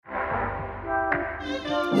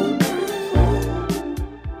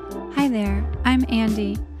Hi there, I'm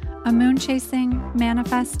Andy, a moon-chasing,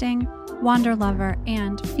 manifesting, wander lover,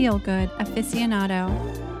 and feel-good aficionado.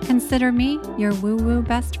 Consider me your woo-woo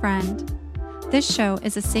best friend. This show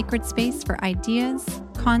is a sacred space for ideas,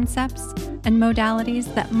 concepts, and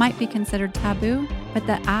modalities that might be considered taboo, but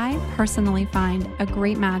that I personally find a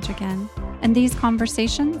great magic in. In these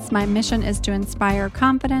conversations, my mission is to inspire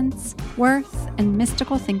confidence, worth, and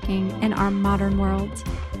mystical thinking in our modern world.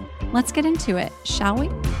 Let's get into it, shall we?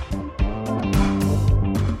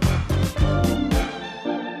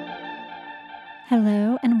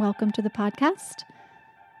 Hello, and welcome to the podcast.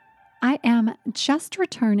 I am just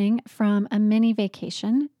returning from a mini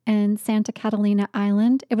vacation in Santa Catalina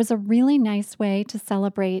Island. It was a really nice way to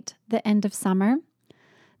celebrate the end of summer.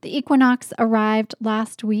 The equinox arrived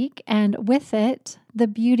last week, and with it, the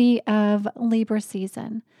beauty of Libra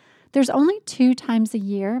season. There's only 2 times a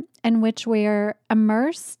year in which we're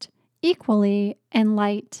immersed equally in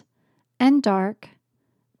light and dark,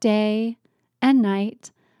 day and night,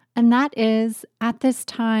 and that is at this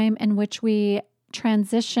time in which we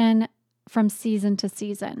transition from season to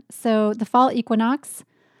season. So the fall equinox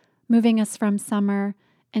moving us from summer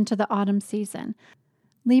into the autumn season.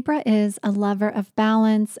 Libra is a lover of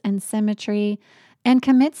balance and symmetry and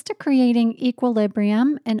commits to creating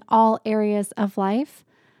equilibrium in all areas of life.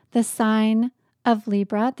 The sign of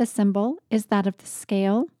Libra, the symbol, is that of the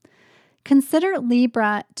scale. Consider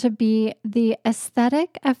Libra to be the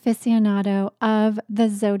aesthetic aficionado of the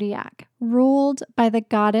zodiac, ruled by the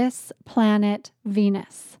goddess planet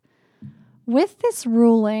Venus. With this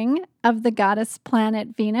ruling of the goddess planet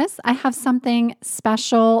Venus, I have something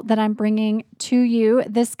special that I'm bringing to you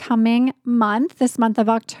this coming month, this month of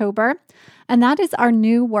October, and that is our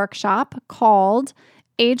new workshop called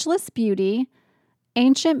Ageless Beauty,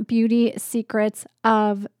 Ancient Beauty Secrets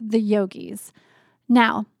of the Yogis.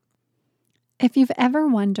 Now, if you've ever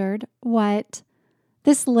wondered what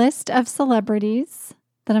this list of celebrities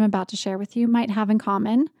that I'm about to share with you might have in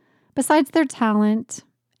common, besides their talent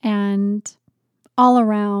and all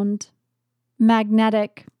around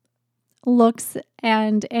magnetic looks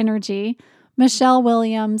and energy, Michelle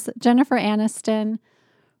Williams, Jennifer Aniston,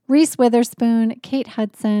 Reese Witherspoon, Kate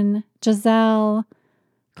Hudson, Giselle,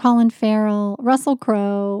 Colin Farrell, Russell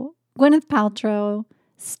Crowe, Gwyneth Paltrow,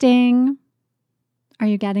 Sting. Are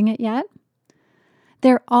you getting it yet?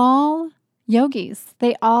 They're all yogis.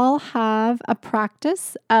 They all have a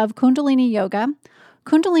practice of Kundalini yoga.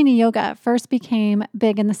 Kundalini yoga first became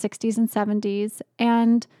big in the 60s and 70s,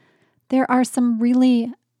 and there are some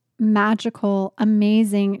really magical,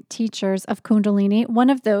 amazing teachers of Kundalini. One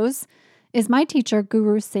of those is my teacher,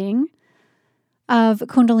 Guru Singh of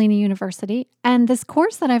Kundalini University. And this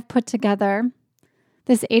course that I've put together,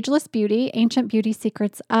 this Ageless Beauty, Ancient Beauty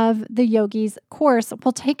Secrets of the Yogis course,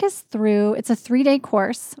 will take us through, it's a 3-day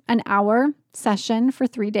course, an hour session for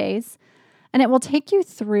 3 days, and it will take you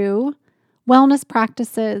through wellness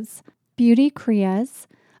practices, beauty kriyas.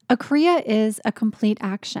 A kriya is a complete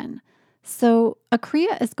action. So a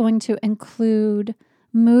kriya is going to include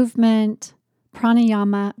movement,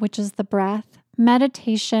 pranayama, which is the breath,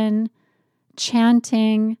 meditation,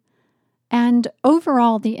 chanting, and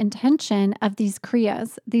overall the intention of these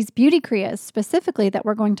kriyas, these beauty kriyas specifically that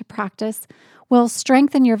we're going to practice, will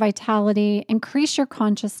strengthen your vitality, increase your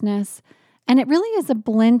consciousness, and it really is a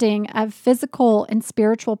blending of physical and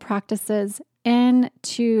spiritual practices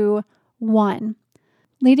into one.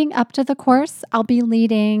 Leading up to the course, I'll be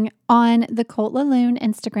leading on the Cult Laloon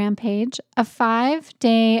Instagram page a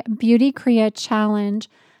 5-day Beauty Kriya challenge,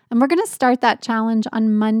 and we're going to start that challenge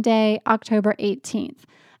on Monday, October 18th.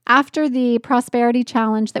 After the Prosperity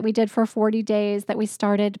Challenge that we did for 40 days that we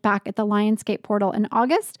started back at the Lionsgate portal in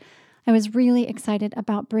August, I was really excited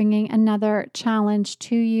about bringing another challenge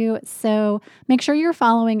to you. So make sure you're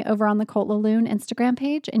following over on the Cult Laloon Instagram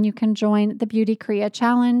page, and you can join the Beauty Kriya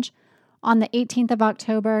Challenge on the 18th of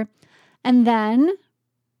October. And then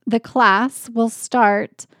the class will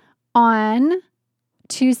start on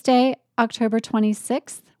Tuesday, October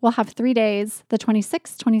 26th. We'll have 3 days. The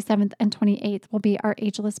 26th, 27th, and 28th will be our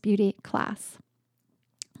Ageless Beauty class.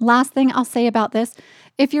 Last thing I'll say about this,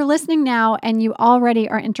 if you're listening now and you already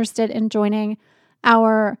are interested in joining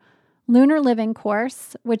our Lunar Living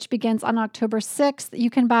course, which begins on October 6th, you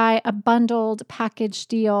can buy a bundled package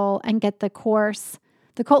deal and get the course,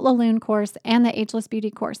 the Cult Laloon course and the Ageless Beauty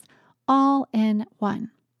course, all in one.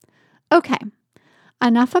 Okay,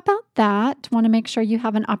 enough about that. Want to make sure you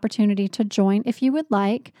have an opportunity to join if you would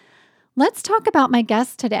like. Let's talk about my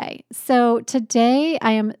guest today. So today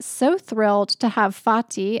I am so thrilled to have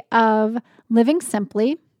Fati of Living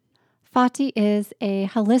Simply. Fati is a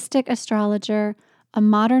holistic astrologer, a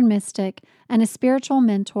modern mystic, and a spiritual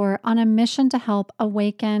mentor on a mission to help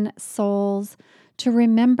awaken souls to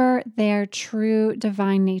remember their true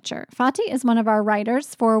divine nature. Fati is one of our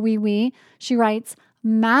writers for Wee Wee. She writes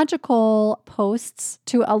magical posts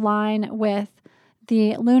to align with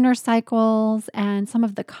the lunar cycles and some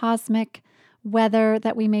of the cosmic weather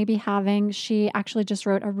that we may be having. She actually just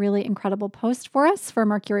wrote a really incredible post for us for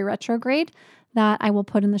Mercury retrograde that I will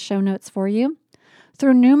put in the show notes for you.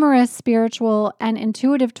 Through numerous spiritual and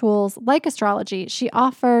intuitive tools like astrology, she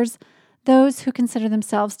offers those who consider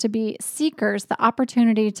themselves to be seekers the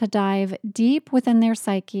opportunity to dive deep within their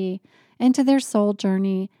psyche, into their soul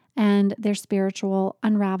journey, and their spiritual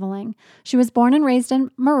unraveling. She was born and raised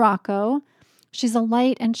in Morocco. She's a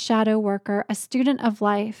light and shadow worker, a student of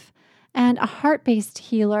life, and a heart-based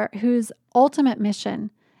healer whose ultimate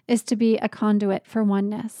mission is to be a conduit for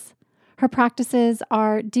oneness. Her practices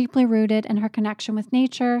are deeply rooted in her connection with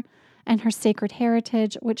nature and her sacred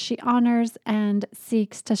heritage, which she honors and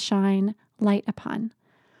seeks to shine light upon.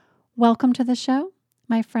 Welcome to the show,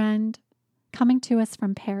 my friend, coming to us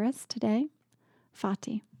from Paris today,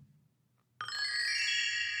 Fati.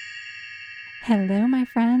 Hello, my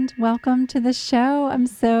friend. Welcome to the show. I'm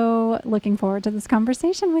so looking forward to this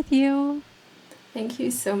conversation with you. Thank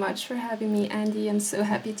you so much for having me, Andy. I'm so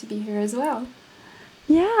happy to be here as well.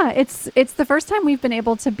 Yeah, it's the first time we've been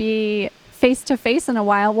able to be face to face in a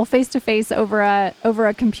while. Well, face to face over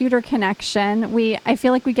a computer connection. I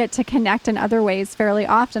feel like we get to connect in other ways fairly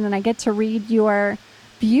often, and I get to read your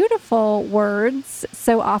beautiful words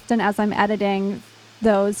so often as I'm editing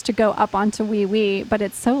those to go up onto Wee Wee, but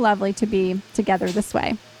it's so lovely to be together this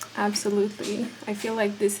way. Absolutely. I feel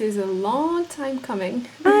like this is a long time coming.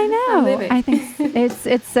 I know. I think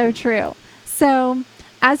it's so true. So,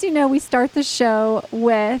 as you know, we start the show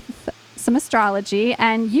with some astrology,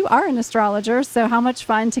 and you are an astrologer, so how much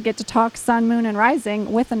fun to get to talk sun, moon, and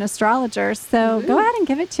rising with an astrologer. So Go ahead and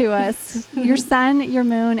give it to us. Your sun, your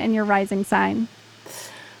moon, and your rising sign.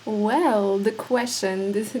 Well, the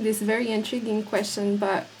question, this very intriguing question,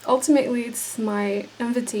 but ultimately it's my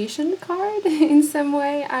invitation card in some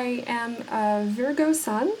way. I am a Virgo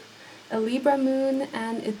sun, a Libra moon,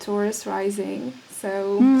 and a Taurus rising.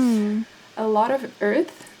 So a lot of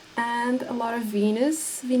Earth and a lot of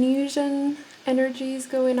Venusian energies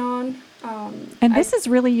going on. And this is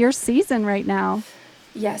really your season right now.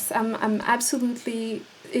 Yes, I'm absolutely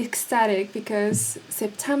ecstatic because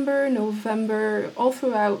September, November, all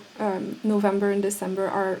throughout November and December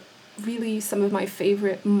are really some of my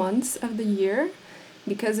favorite months of the year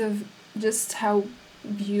because of just how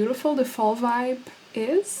beautiful the fall vibe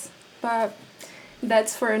is. But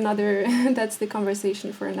that's for another, that's the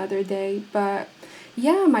conversation for another day. But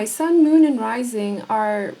yeah, my sun, moon, and rising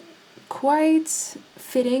are quite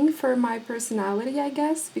fitting for my personality, I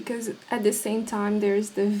guess, because at the same time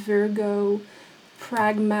there's the Virgo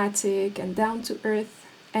pragmatic and down-to-earth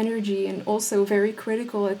energy, and also very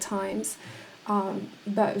critical at times,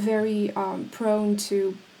 but very prone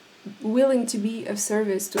to willing to be of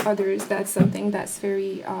service to others. That's something that's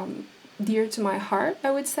very dear to my heart,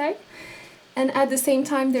 I would say. And at the same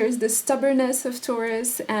time, there's the stubbornness of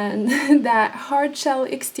Taurus and that hard shell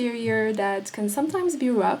exterior that can sometimes be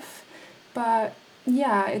rough. But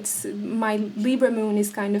yeah, it's my Libra moon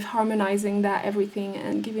is kind of harmonizing that everything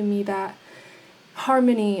and giving me that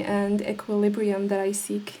harmony and equilibrium that I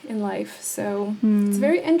seek in life. So it's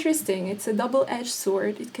very interesting. It's a double-edged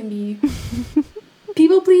sword. It can be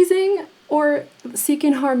people-pleasing or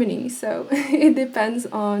seeking harmony. So it depends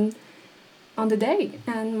on the day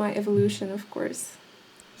and my evolution, of course.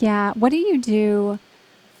 Yeah. What do you do?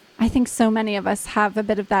 I think so many of us have a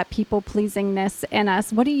bit of that people-pleasingness in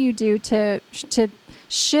us. What do you do to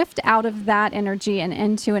shift out of that energy and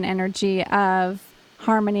into an energy of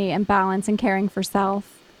harmony and balance and caring for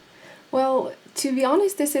self? Well, to be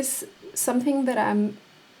honest, this is something that I'm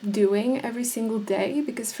doing every single day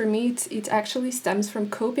because for me it actually stems from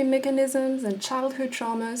coping mechanisms and childhood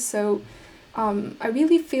traumas. So I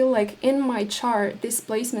really feel like in my chart this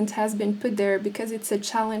placement has been put there because it's a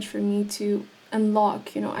challenge for me to unlock.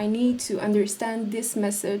 I need to understand this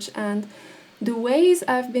message, and the ways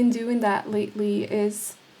I've been doing that lately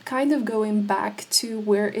is kind of going back to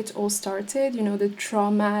where it all started, the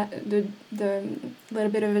trauma, the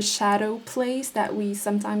little bit of a shadow place that we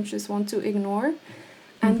sometimes just want to ignore,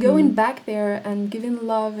 and going back there and giving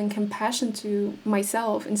love and compassion to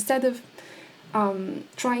myself instead of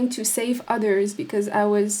trying to save others because I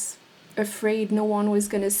was afraid no one was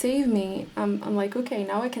going to save me. I'm like, okay,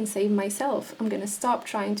 now I can save myself. I'm going to stop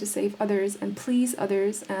trying to save others and please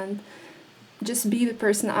others and just be the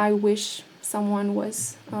person I wish someone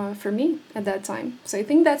was for me at that time. So I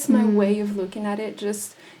think that's my way of looking at it,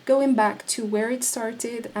 just going back to where it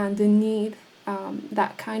started and the need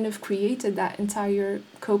that kind of created that entire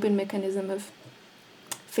coping mechanism of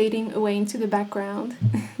fading away into the background.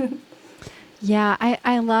 Yeah,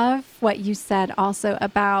 I love what you said also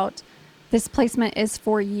about this placement is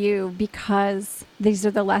for you because these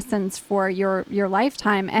are the lessons for your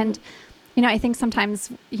lifetime. And, you know, I think sometimes,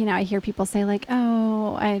 you know, I hear people say like,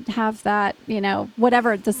 oh, I have that, you know,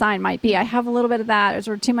 whatever the sign might be. I have a little bit of that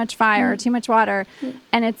or too much fire or too much water.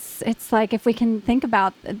 And it's like, if we can think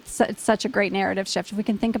about, it's such a great narrative shift. If we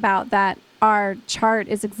can think about that, our chart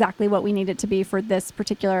is exactly what we need it to be for this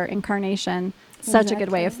particular incarnation. Such a good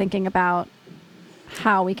way of thinking about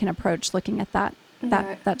how we can approach looking at that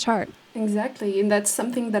chart. Exactly. And that's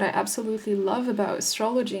something that I absolutely love about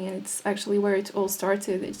astrology. And it's actually where it all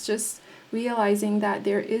started. It's just realizing that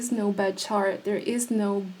there is no bad chart, there is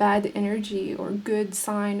no bad energy or good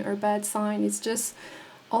sign or bad sign. It's just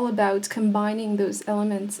all about combining those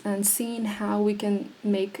elements and seeing how we can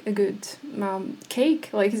make a good cake.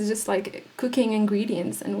 Like, it's just like cooking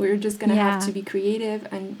ingredients, and we're just going to have to be creative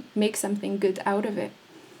and make something good out of it.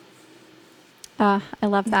 I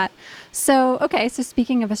love that. So, okay. So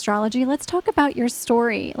speaking of astrology, let's talk about your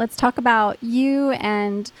story. Let's talk about you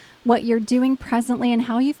and what you're doing presently and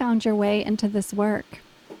how you found your way into this work.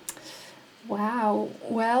 Wow.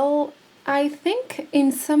 Well, I think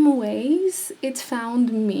in some ways it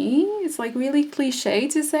found me. It's like really cliche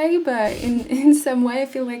to say, but in some way I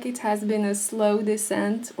feel like it has been a slow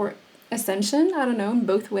descent or ascension. I don't know, in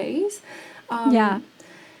both ways. Yeah.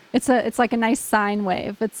 It's like a nice sine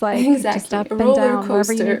wave. It's like just up a and roller down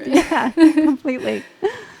coaster. wherever you. Yeah, completely.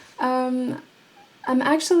 I'm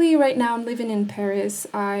actually right now I'm living in Paris.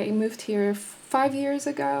 I moved here 5 years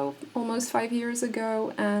ago, almost 5 years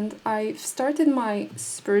ago, and I started my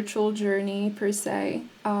spiritual journey per se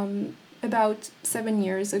about 7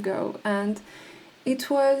 years ago, and it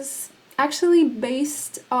was actually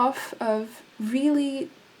based off of really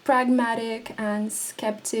pragmatic and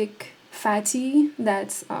skeptic Fatty.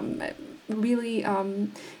 That's really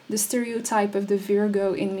the stereotype of the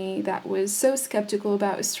Virgo in me that was so skeptical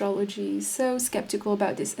about astrology, so skeptical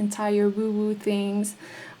about this entire woo-woo things.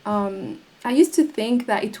 I used to think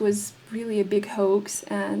that it was really a big hoax,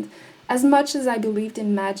 and as much as I believed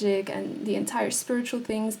in magic and the entire spiritual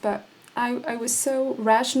things, but I was so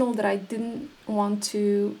rational that I didn't want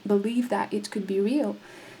to believe that it could be real.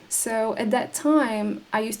 So at that time,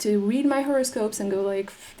 I used to read my horoscopes and go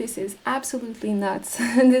like, this is absolutely nuts.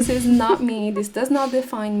 This is not me. This does not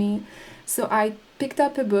define me. So I picked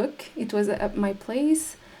up a book. It was at my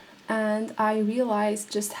place. And I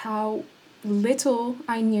realized just how little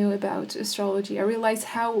I knew about astrology. I realized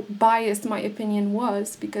how biased my opinion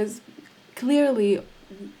was, because clearly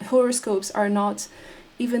horoscopes are not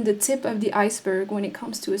even the tip of the iceberg when it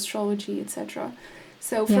comes to astrology, etc.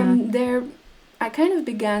 So from there, I kind of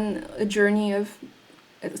began a journey of,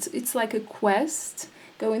 it's like a quest,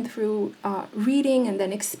 going through reading and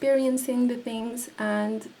then experiencing the things,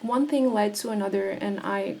 and one thing led to another, and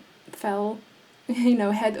I fell,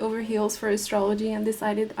 head over heels for astrology and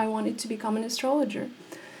decided I wanted to become an astrologer.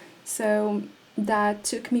 So that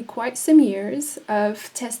took me quite some years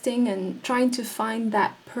of testing and trying to find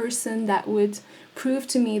that person that would prove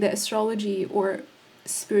to me that astrology or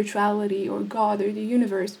spirituality or God or the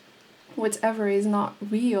universe, whatever, is not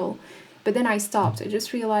real. But then I stopped. I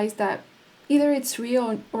just realized that either it's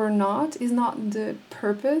real or not is not the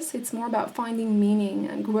purpose. It's more about finding meaning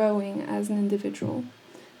and growing as an individual.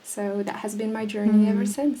 So that has been my journey ever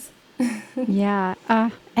since. Yeah.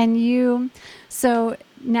 And so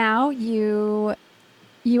now you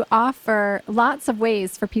offer lots of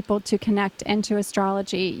ways for people to connect into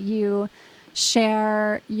astrology. You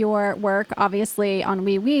share your work, obviously, on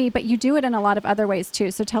WeWe, but you do it in a lot of other ways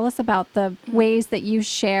too. So tell us about the ways that you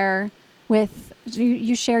share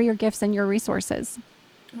you share your gifts and your resources.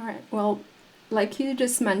 All right. Well, like you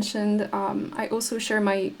just mentioned, I also share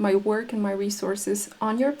my work and my resources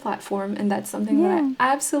on your platform, and that's something that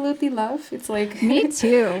I absolutely love. It's like me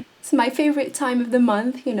too. It's my favorite time of the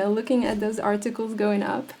month, looking at those articles going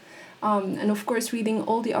up. And of course, reading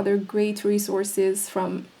all the other great resources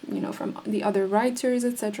from the other writers,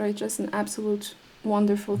 etc. It's just an absolute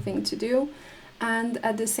wonderful thing to do. And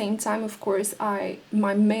at the same time, of course, my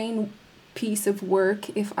main piece of work,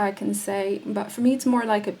 if I can say, but for me it's more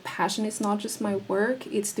like a passion. It's not just my work,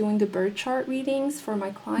 it's doing the birth chart readings for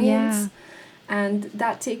my clients. And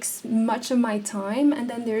that takes much of my time. And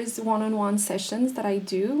then there's one-on-one sessions that I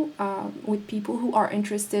do with people who are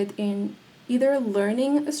interested in either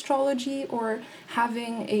learning astrology or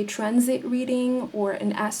having a transit reading or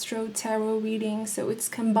an astro tarot reading. So it's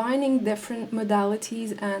combining different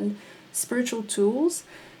modalities and spiritual tools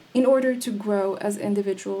in order to grow as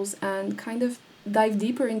individuals and kind of dive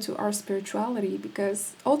deeper into our spirituality,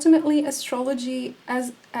 because ultimately astrology,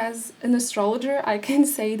 as an astrologer I can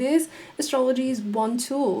say this, astrology is one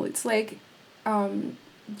tool. It's like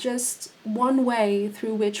just one way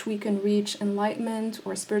through which we can reach enlightenment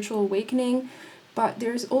or spiritual awakening, but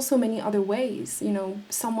there's also many other ways. You know,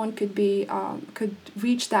 someone could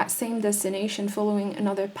reach that same destination following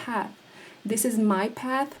another path. This is my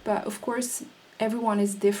path, but of course everyone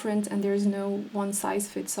is different and there's no one size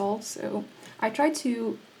fits all. So I try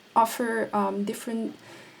to offer different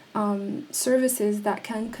services that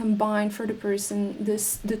can combine for the person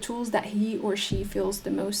the tools that he or she feels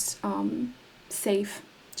the most safe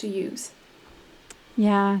to use.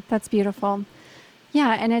 Yeah, that's beautiful.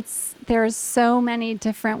 Yeah, and there's so many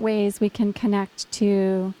different ways we can connect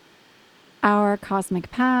to our cosmic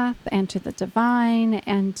path and to the divine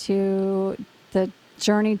and to the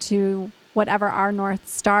journey to whatever our North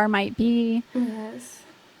Star might be. Yes.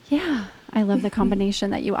 Yeah, I love the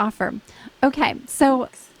combination that you offer. Okay, so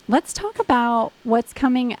let's talk about what's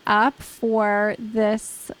coming up for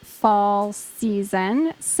this fall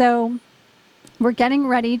season. So we're getting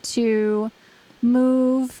ready to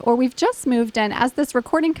move, or we've just moved in. As this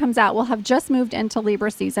recording comes out, we'll have just moved into Libra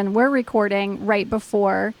season. We're recording right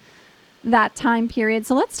before that time period.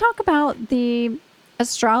 So let's talk about the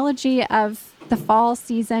astrology of the fall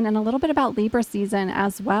season and a little bit about Libra season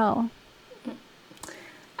as well.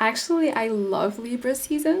 Actually, I love Libra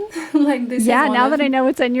season. Like this. Yeah, now that I know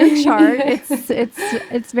it's in your chart,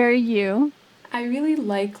 it's very you. I really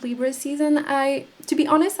like Libra season. To be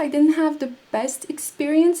honest, I didn't have the best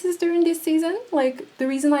experiences during this season. Like the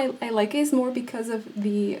reason I like it is more because of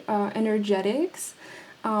the energetics.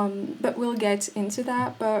 But we'll get into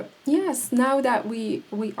that. But yes, now that we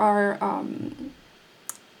are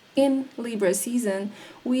in Libra season,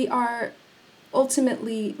 we are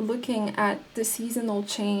ultimately looking at the seasonal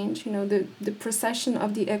change, you know, the precession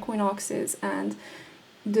of the equinoxes and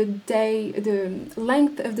the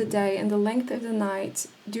length of the day and the length of the night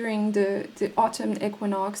during the autumn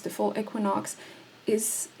equinox, the fall equinox,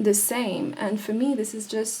 is the same. And for me, this is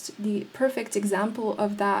just the perfect example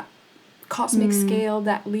of that cosmic scale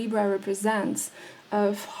that Libra represents,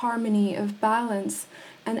 of harmony, of balance.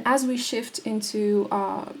 And as we shift into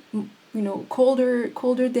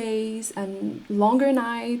colder days and longer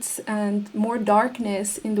nights and more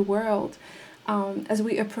darkness in the world, as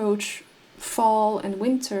we approach fall and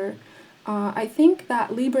winter, I think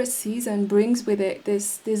that Libra season brings with it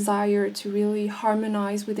this desire to really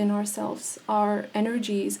harmonize within ourselves, our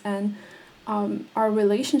energies, and our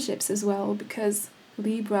relationships as well, because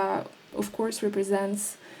Libra, of course,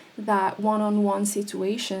 represents that one-on-one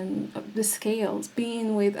situation, the scales,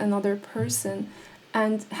 being with another person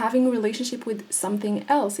and having a relationship with something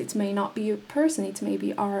else. It may not be a person, it may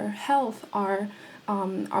be our health, our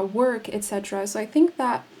work, etc. So I think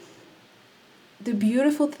that the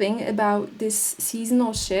beautiful thing about this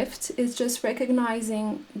seasonal shift is just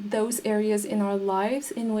recognizing those areas in our lives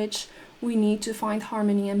in which we need to find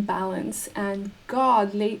harmony and balance. And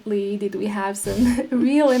God, lately did we have some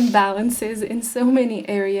real imbalances in so many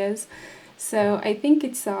areas. So I think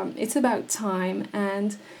it's about time.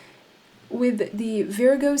 And with the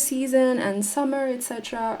Virgo season and summer,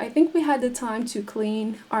 etc., I think we had the time to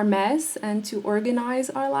clean our mess and to organize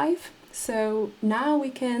our life. So now we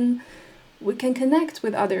can connect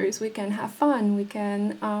with others, we can have fun, we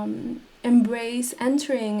can embrace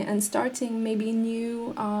entering and starting maybe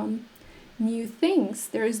new things.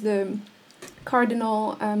 There's the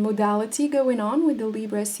cardinal modality going on with the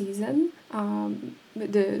Libra season.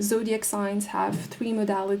 The zodiac signs have 3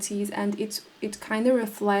 modalities, and it kind of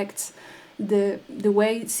reflects the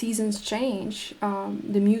way seasons change.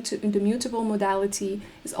 The mutable modality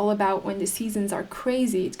is all about when the seasons are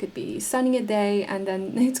crazy. It could be sunny a day and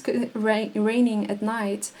then it's raining at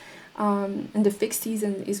night. And the fixed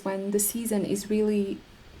season is when the season is really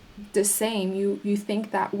the same. You think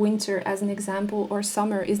that winter, as an example, or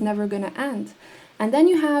summer is never going to end. And then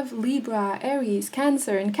you have Libra, Aries,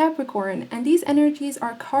 Cancer, and Capricorn, and these energies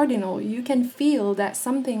are cardinal. You can feel that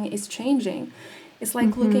something is changing. It's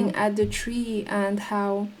like looking at the tree and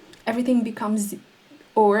how everything becomes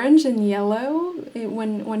orange and yellow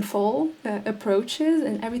when fall approaches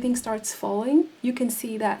and everything starts falling. You can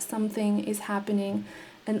see that something is happening.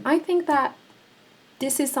 And I think that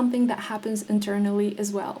this is something that happens internally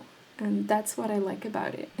as well. And that's what I like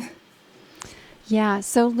about it. Yeah.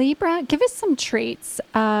 So Libra, give us some traits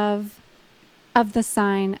of of the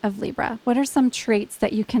sign of Libra? What are some traits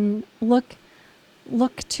that you can look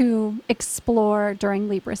to explore during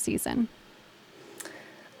Libra season?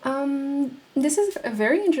 This is a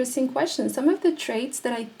very interesting question. Some of the traits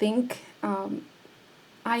that I think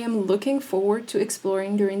I am looking forward to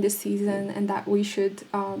exploring during this season and that we should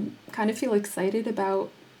kind of feel excited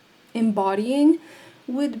about embodying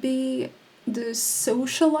would be the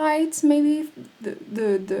socialite, maybe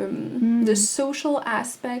the social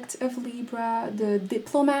aspect of Libra, the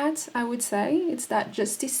diplomat, I would say. It's that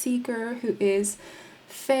justice seeker who is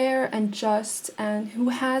fair and just and who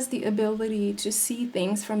has the ability to see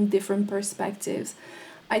things from different perspectives.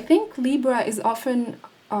 I think Libra is often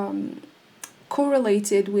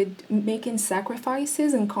correlated with making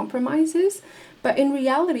sacrifices and compromises, but in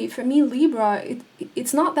reality, for me, Libra,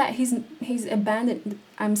 it's not that he's abandoned.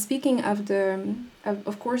 I'm speaking of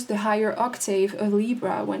of course the higher octave of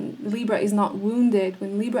Libra, when Libra is not wounded,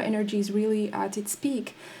 when Libra energy is really at its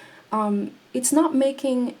peak. It's not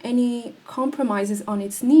making any compromises on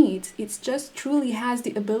its needs. It's just truly has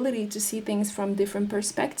the ability to see things from different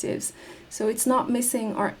perspectives. So it's not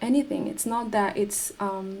missing or anything. It's not that it's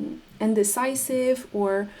indecisive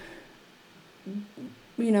or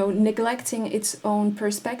neglecting its own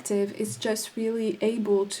perspective. It's just really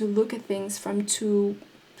able to look at things from two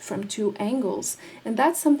angles, and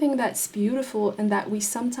that's something that's beautiful and that we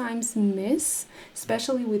sometimes miss,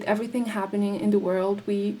 especially with everything happening in the world.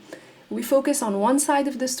 We focus on one side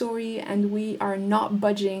of the story and we are not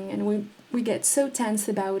budging, and we get so tense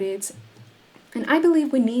about it. And I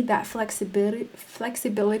believe we need that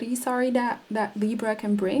flexibility that Libra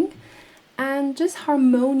can bring, and just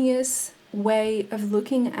harmonious way of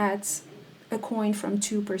looking at a coin from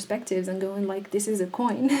two perspectives and going like, this is a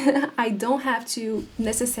coin. I don't have to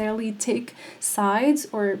necessarily take sides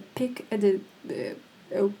or pick a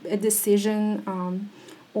decision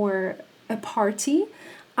or a party.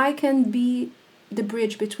 I can be the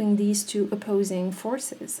bridge between these two opposing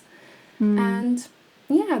forces. And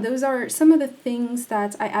yeah, those are some of the things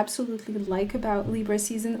that I absolutely like about Libra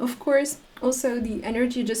season. Of course, also the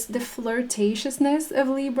energy, just the flirtatiousness of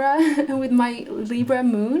Libra with my Libra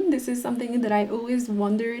moon. This is something that I always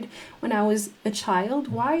wondered when I was a child.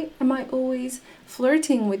 Why am I always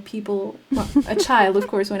flirting with people? Well, a child, of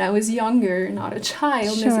course, when I was younger, not a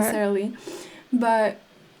child necessarily. But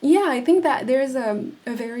yeah, I think that there's a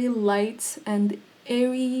very light and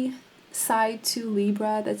airy side to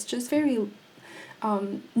Libra that's just very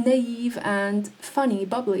naive and funny,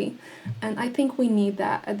 bubbly, and I think we need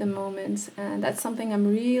that at the moment, and that's something I'm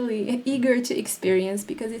really eager to experience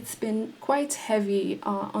because it's been quite heavy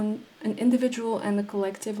on an individual and a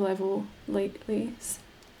collective level lately.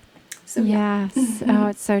 So yes. Oh,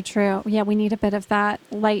 it's so true. Yeah, we need a bit of that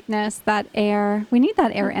lightness, that air. We need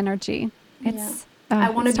that air energy. It's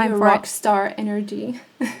I want to be a rock star energy.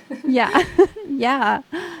 Yeah. Yeah.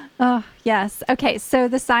 Oh, yes. Okay, so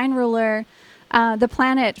the sign ruler, the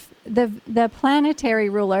planetary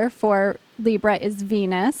ruler for Libra is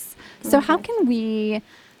Venus. So how can we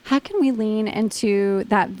lean into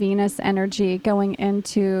that Venus energy going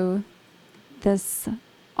into this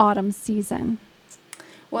autumn season?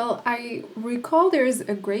 Well, I recall there's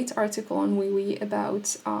a great article on WeWe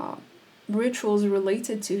about rituals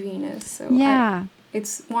related to Venus. So yeah.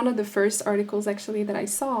 It's one of the first articles actually that I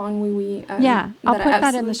saw on WeWe. Yeah, I'll put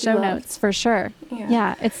that in the show notes for sure.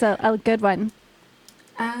 Yeah, it's a good one.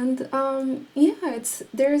 And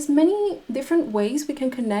there's many different ways we can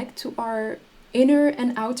connect to our inner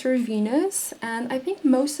and outer Venus, and I think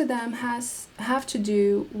most of them have to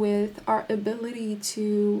do with our ability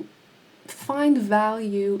to find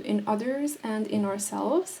value in others and in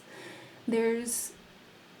ourselves.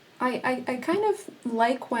 I kind of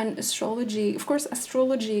like when astrology, of course,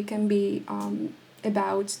 astrology can be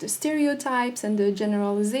about the stereotypes and the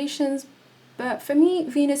generalizations, but for me,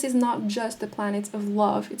 Venus is not just the planet of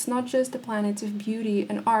love. It's not just the planet of beauty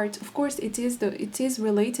and art. Of course, it is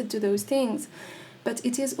related to those things, but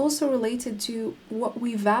it is also related to what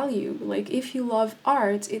we value. Like, if you love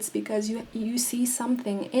art, it's because you see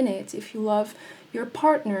something in it. If you love your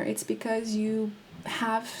partner, it's because you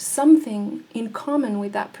have something in common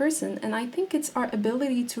with that person. And I think it's our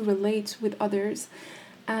ability to relate with others.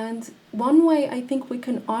 And one way I think we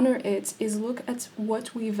can honor it is look at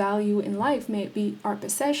what we value in life, maybe our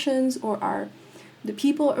possessions or the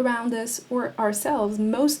people around us or ourselves.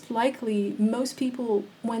 Most likely, most people,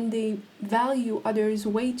 when they value others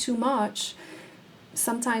way too much,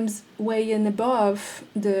 sometimes way and above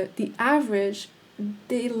the average,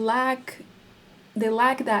 they lack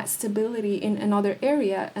that stability in another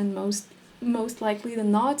area, and most likely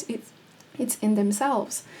than not, it's in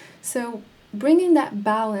themselves. So bringing that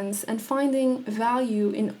balance and finding value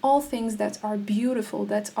in all things that are beautiful,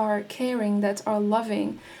 that are caring, that are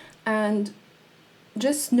loving, and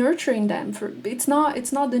just nurturing them. For it's not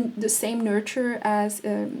the same nurture as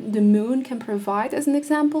the moon can provide as an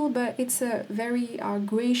example, but it's a very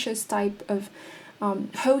gracious type of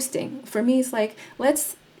hosting. For me, it's like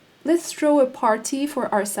let's throw a party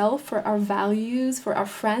for ourselves, for our values, for our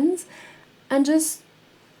friends, and just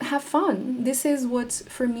have fun. This is what,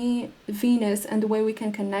 for me, Venus and the way we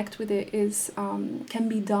can connect with it is can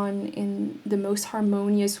be done in the most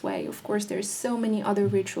harmonious way. Of course, there's so many other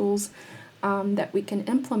rituals that we can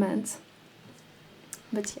implement.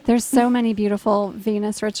 But yeah. There's so many beautiful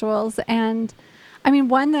Venus rituals. And I mean,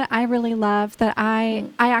 one that I really love that I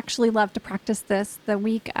actually love to practice this the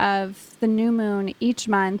week of the new moon each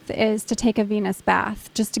month is to take a Venus bath,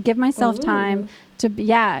 just to give myself time to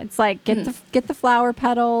be, it's like get the flower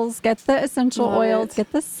petals, get the essential oils,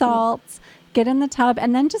 get the salts, get in the tub.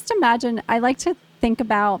 And then just imagine, I like to think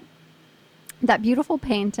about that beautiful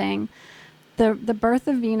painting, the birth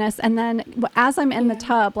of Venus, and then as I'm in the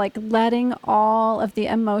tub, like letting all of the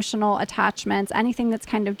emotional attachments, anything that's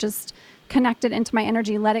kind of just connected into my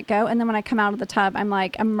energy, let it go. And then when I come out of the tub, I'm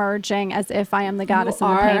like emerging as if I am the goddess in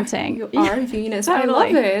the painting. You are Venus. Totally.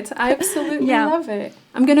 I love it. I absolutely love it.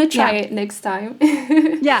 I'm going to try it next time.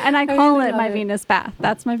 And I call it my Venus bath.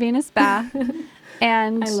 That's my Venus bath.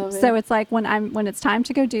 And so it's like when it's time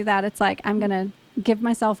to go do that, it's like I'm going to give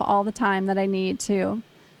myself all the time that I need to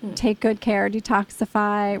take good care,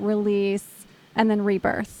 detoxify, release, and then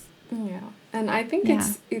rebirth. Yeah. And I think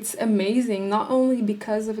it's amazing, not only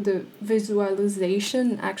because of the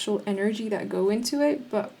visualization, actual energy that go into it,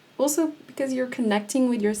 but also because you're connecting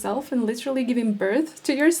with yourself and literally giving birth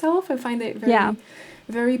to yourself. I find it very,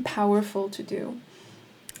 very powerful to do.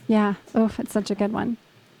 Yeah. Oh, it's such a good one.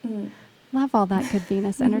 Love all that good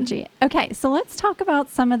Venus energy. Okay, so let's talk about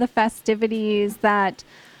some of the festivities that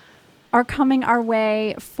are coming our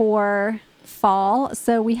way for fall.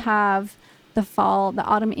 So we have the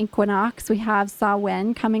autumn equinox. We have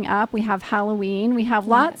Samhain coming up. We have Halloween. We have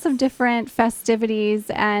lots of different festivities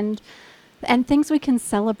and things we can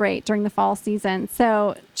celebrate during the fall season.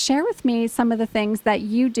 So share with me some of the things that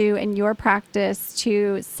you do in your practice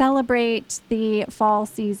to celebrate the fall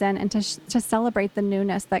season and to celebrate the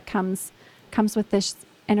newness that comes with this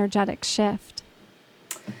energetic shift.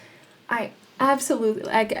 Absolutely.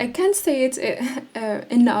 I can't say it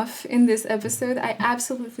enough in this episode. I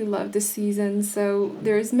absolutely love the season. So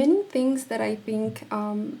there's many things that I think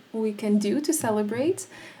we can do to celebrate.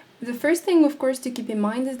 The first thing, of course, to keep in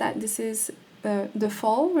mind is that this is the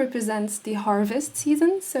fall represents the harvest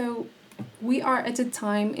season. So we are at a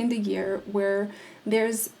time in the year where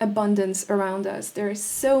there's abundance around us. There are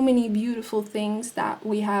so many beautiful things that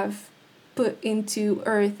we have put into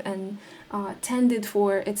earth and tended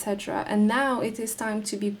for, etc. And now it is time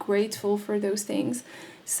to be grateful for those things.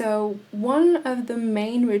 So one of the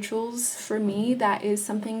main rituals for me, that is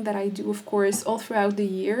something that I do, of course, all throughout the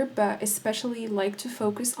year, but especially like to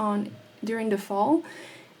focus on during the fall,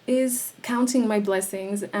 is counting my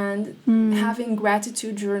blessings and having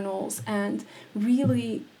gratitude journals and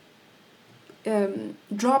really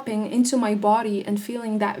dropping into my body and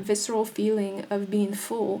feeling that visceral feeling of being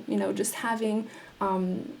full, just having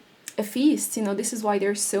a feast. This is why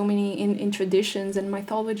there's so many in traditions and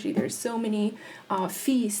mythology. There's so many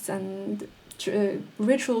feasts and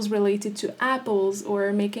rituals related to apples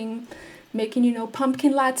or making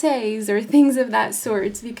pumpkin lattes or things of that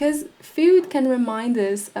sort, because food can remind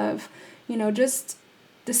us of just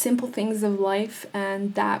the simple things of life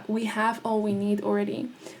and that we have all we need already.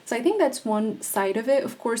 So I think that's one side of it.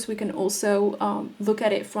 Of course, we can also look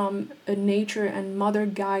at it from a nature and Mother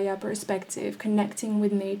Gaia perspective, connecting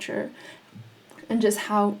with nature and just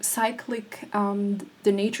how cyclic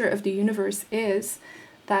the nature of the universe is.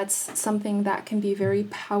 That's something that can be very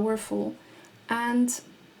powerful. And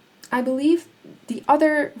I believe the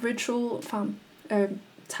other ritual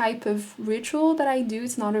type of ritual that I do,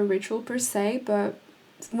 it's not a ritual per se, but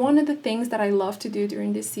one of the things that I love to do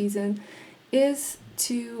during this season is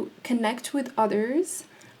to connect with others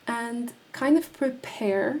and kind of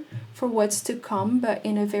prepare for what's to come, but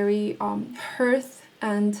in a very hearth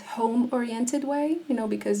and home-oriented way,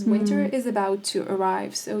 because winter is about to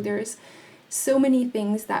arrive. So there's so many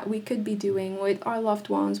things that we could be doing with our loved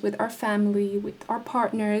ones, with our family, with our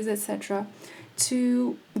partners, etc.,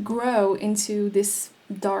 to grow into this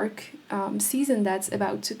dark season that's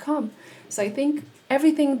about to come. So I think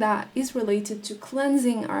everything that is related to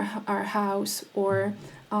cleansing our house or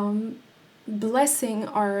blessing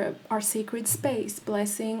our sacred space,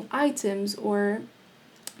 blessing items, or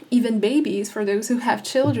even babies, for those who have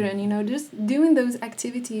children, just doing those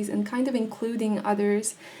activities and kind of including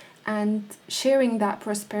others and sharing that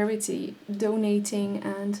prosperity, donating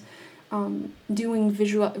and doing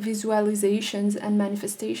visualizations and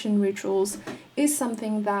manifestation rituals is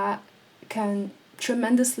something that can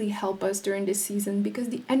tremendously help us during this season, because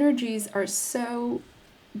the energies are so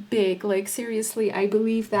big. Like, seriously, I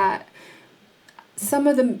believe that some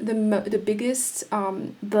of the biggest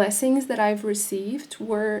blessings that I've received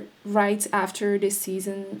were right after this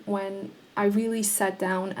season, when I really sat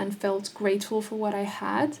down and felt grateful for what I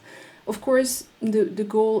had. Of course, the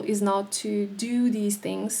goal is not to do these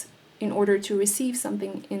things in order to receive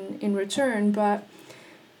something in return, but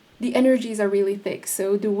the energies are really thick.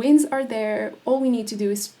 So the winds are there. All we need to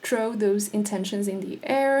do is throw those intentions in the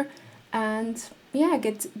air and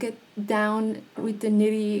get down with the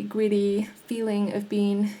nitty gritty feeling of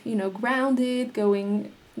being, grounded,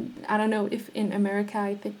 going. I don't know if in America,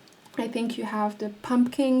 I think you have the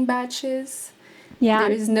pumpkin batches. Yeah.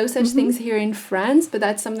 There is no such things here in France, but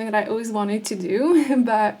that's something that I always wanted to do,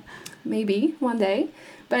 but maybe one day.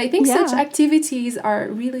 But I think such activities are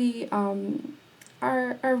really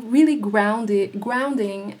are really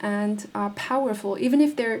grounding and powerful, even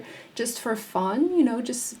if they're just for fun,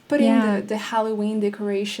 just putting the Halloween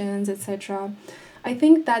decorations, etc. I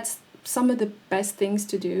think that's some of the best things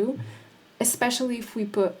to do, especially if we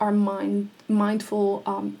put our mindful,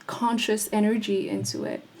 conscious energy into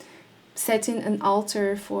it. Setting an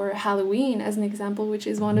altar for Halloween, as an example, which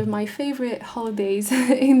is one of my favorite holidays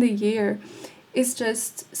in the year, is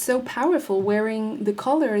just so powerful. Wearing the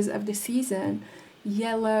colors of the season,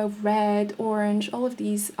 yellow, red, orange, all of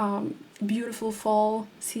these beautiful fall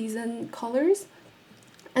season colors,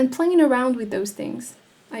 and playing around with those things,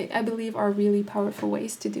 I believe are really powerful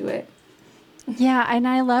ways to do it. Yeah, and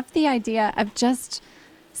I love the idea of just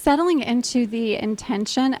settling into the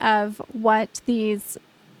intention of what these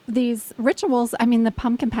rituals. I mean, the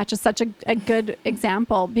pumpkin patch is such a good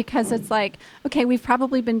example, because it's like, okay, we've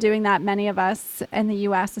probably been doing that, many of us in the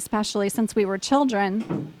US especially, since we were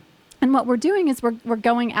children. And what we're doing is we're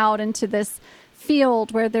going out into this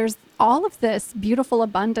field where there's all of this beautiful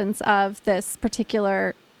abundance of this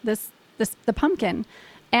particular the pumpkin.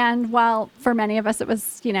 And while for many of us it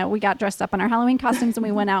was, we got dressed up in our Halloween costumes and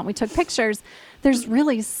we went out and we took pictures, there's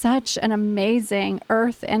really such an amazing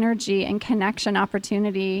earth energy and connection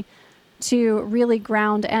opportunity to really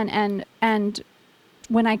ground. And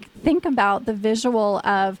when I think about the visual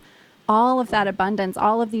of all of that abundance,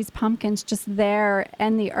 all of these pumpkins just there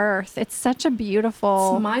in the earth, it's such a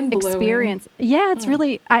beautiful experience. Yeah, it's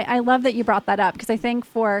really, I love that you brought that up, because I think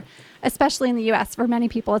especially in the US, for many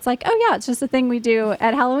people, it's like, oh yeah, it's just a thing we do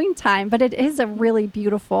at Halloween time, but it is a really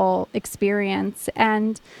beautiful experience.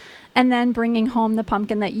 And then bringing home the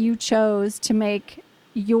pumpkin that you chose to make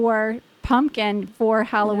your pumpkin for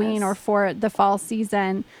Halloween or for the fall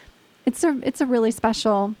season, it's a really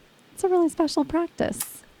special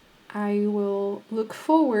practice. I will look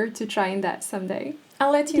forward to trying that someday.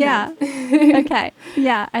 I'll let you know. Okay.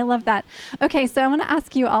 Yeah, I love that. Okay, so I want to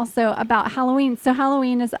ask you also about Halloween. So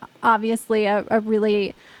Halloween is obviously a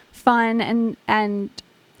really fun and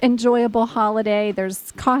enjoyable holiday.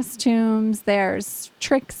 There's costumes, there's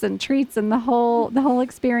tricks and treats, and the whole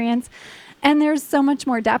experience. And there's so much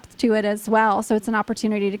more depth to it as well. So it's an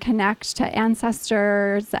opportunity to connect to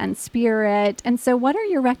ancestors and spirit. And so what are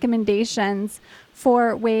your recommendations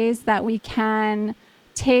for ways that we can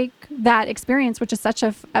take that experience, which is such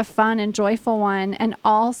a fun and joyful one, and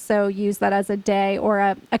also use that as a day or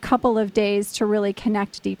a couple of days to really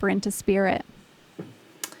connect deeper into spirit?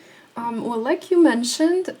 Well, like you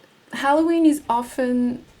mentioned, Halloween is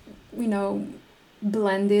often,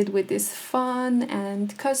 blended with this fun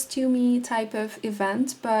and costumey type of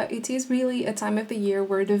event, but it is really a time of the year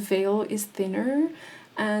where the veil is thinner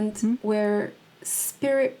and where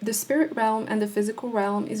the spirit realm and the physical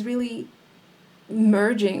realm is really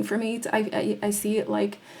merging. For me, I see it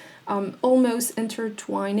like almost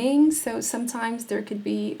intertwining. So sometimes there could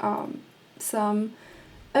be some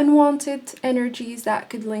unwanted energies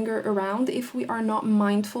that could linger around if we are not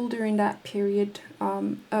mindful during that period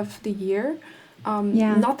of the year.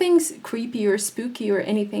 Nothing's creepy or spooky or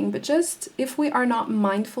anything, but just if we are not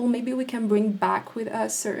mindful, maybe we can bring back with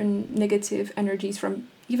us certain negative energies from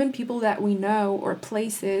even people that we know or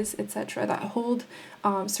places, etc., that hold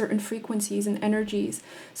certain frequencies and energies.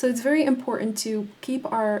 So it's very important to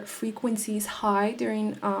keep our frequencies high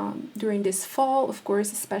during this fall, of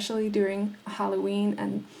course, especially during Halloween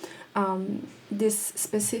and this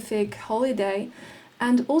specific holiday.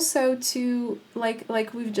 And also to,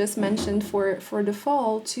 like we've just mentioned for the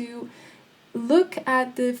fall, to look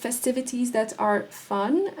at the festivities that are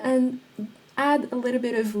fun and add a little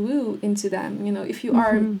bit of woo into them. You know, if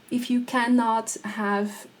you cannot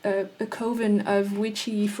have a coven of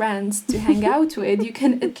witchy friends to hang out with, you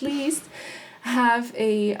can at least have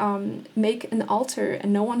a make an altar,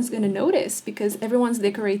 and no one's going to notice because everyone's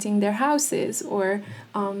decorating their houses. Or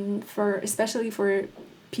for especially for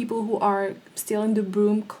people who are still in the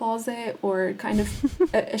broom closet or kind of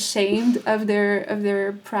ashamed of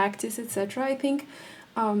their practice, etc. I think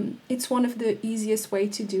it's one of the easiest way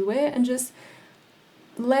to do it, and just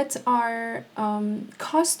let our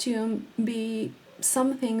costume be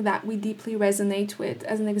something that we deeply resonate with.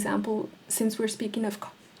 As an example, since we're speaking of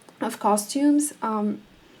costumes,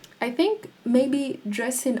 I think maybe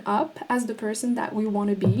dressing up as the person that we want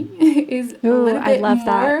to be is a little bit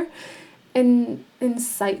more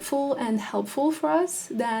insightful and helpful for us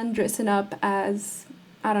than dressing up as,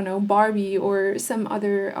 I don't know, Barbie or some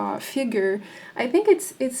other figure. I think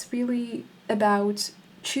it's really about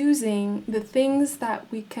choosing the things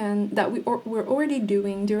that we're already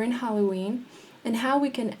doing during Halloween, and how we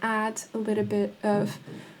can add a little bit of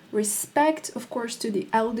respect, of course, to the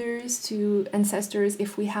elders, to ancestors,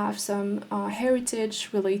 if we have some heritage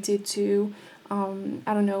related to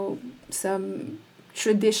I don't know, some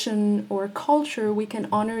tradition or culture. We can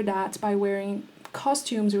honor that by wearing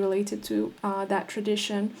costumes related to that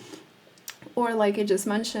tradition. Or like I just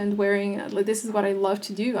mentioned, wearing this is what I love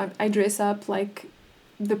to do. I dress up like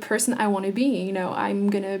the person I want to be. You know, I'm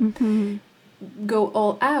gonna go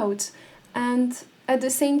all out, and at the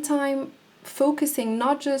same time focusing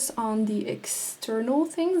not just on the external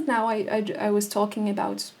things. Now I was talking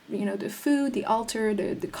about, you know, the food, the altar,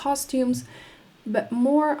 the costumes, but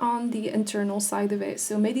more on the internal side of it.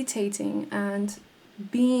 So meditating and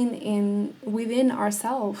being within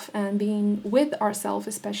ourselves, and being with ourselves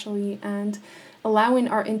especially, and allowing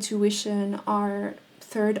our intuition, our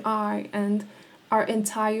third eye, and our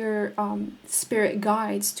entire spirit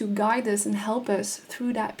guides to guide us and help us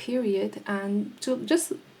through that period, and to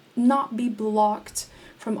just not be blocked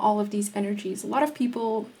from all of these energies. A lot of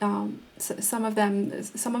people, some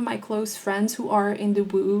of my close friends who are in the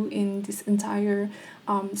woo, in this entire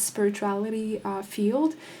spirituality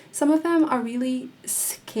field, some of them are really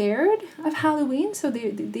scared of Halloween, so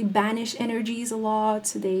they banish energies a lot.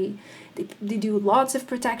 So they do lots of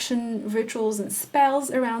protection rituals and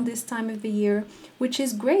spells around this time of the year, which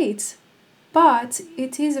is great. But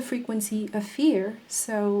it is a frequency of fear.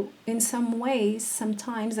 So in some ways,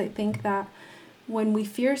 sometimes I think that when we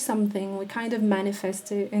fear something, we kind of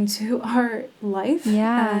manifest it into our life.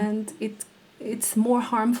 Yeah. And it's more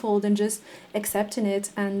harmful than just accepting it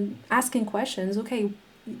and asking questions. Okay,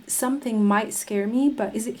 something might scare me,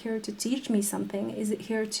 but is it here to teach me something? Is it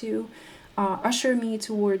here to usher me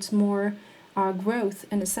towards more growth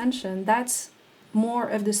and ascension? That's more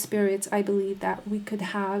of the spirit, I believe, that we could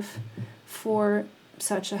have for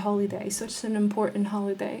such a holiday, such an important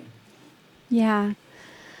holiday. Yeah.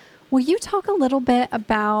 Will you talk a little bit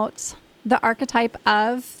about the archetype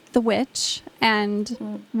of the witch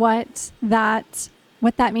and what that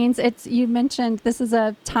means? You mentioned this is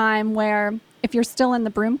a time where if you're still in the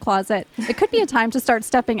broom closet, it could be a time to start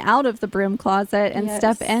stepping out of the broom closet and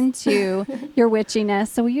step into your witchiness.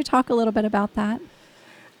 So will you talk a little bit about that?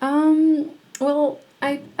 Well,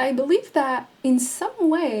 I believe that in some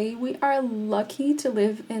way we are lucky to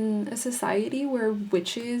live in a society where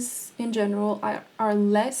witches in general are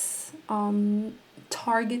less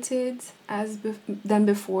targeted than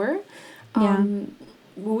before.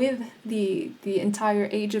 With the entire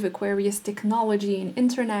age of Aquarius technology and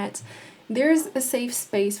internet, there's a safe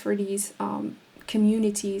space for these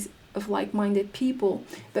communities of like-minded people.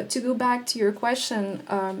 But to go back to your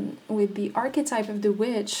question, with the archetype of the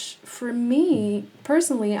witch, for me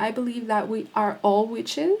personally, I believe that we are all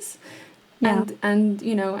witches, and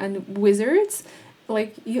you know, and wizards.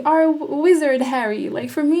 Like, you are a wizard, Harry. Like,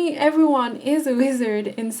 for me, everyone is a wizard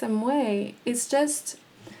in some way. It's just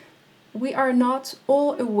we are not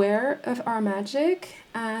all aware of our magic,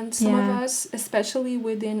 and some of us, especially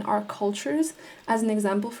within our cultures, as an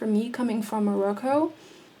example, for me, coming from Morocco,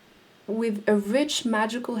 with a rich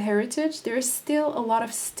magical heritage, there's still a lot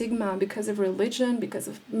of stigma because of religion, because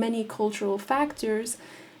of many cultural factors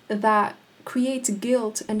that create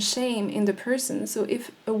guilt and shame in the person. So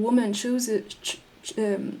if a woman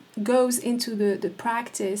goes into the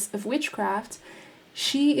practice of witchcraft,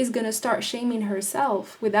 she is going to start shaming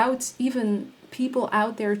herself without even people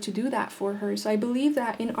out there to do that for her. So I believe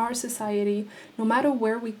that in our society, no matter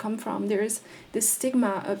where we come from, there's this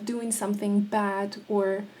stigma of doing something bad,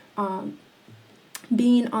 or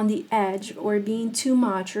being on the edge, or being too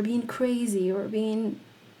much, or being crazy, or being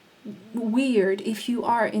weird if you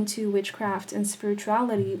are into witchcraft and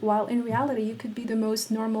spirituality, while in reality you could be the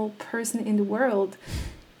most normal person in the world.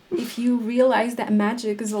 If you realize that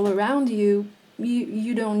magic is all around you,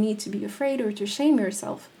 you don't need to be afraid or to shame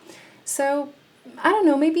yourself. So I don't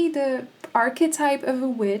know, maybe the archetype of a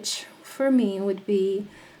witch for me would be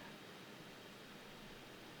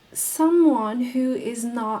someone who is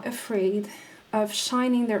not afraid of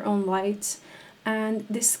shining their own light and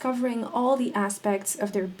discovering all the aspects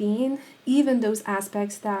of their being, even those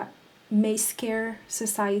aspects that may scare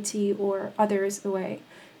society or others away,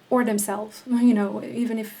 or themselves.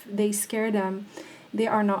 Even if they scare them, they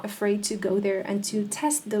are not afraid to go there and to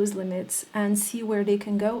test those limits and see where they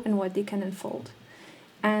can go and what they can unfold.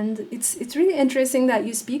 And it's really interesting that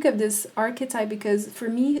you speak of this archetype, because for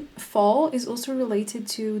me, fall is also related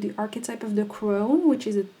to the archetype of the crone, which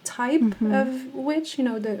is a type of witch.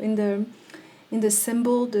 In the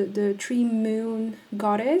symbol, the three moon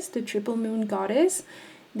goddess, the triple moon goddess,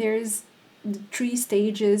 there's the three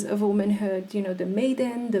stages of womanhood. The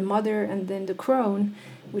maiden, the mother, and then the crone,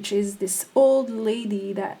 which is this old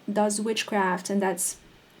lady that does witchcraft and that's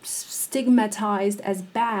stigmatized as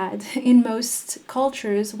bad in most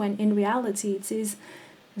cultures, when in reality it is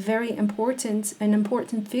an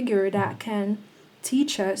important figure that can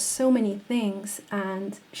teach us so many things.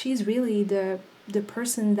 And she's really the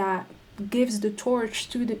person that gives the torch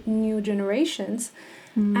to the new generations.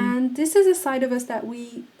 And this is a side of us that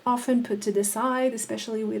we often put to the side,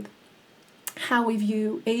 especially with how we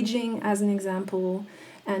view aging as an example,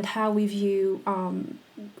 and how we view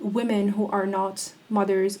women who are not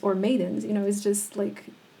mothers or maidens. It's just like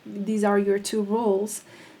these are your two roles.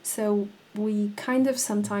 So we kind of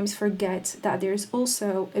sometimes forget that there's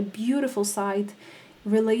also a beautiful side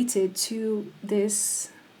related to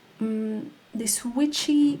this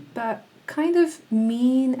witchy but kind of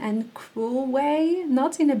mean and cruel way,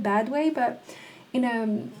 not in a bad way, but in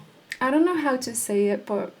a, I don't know how to say it,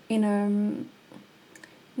 but in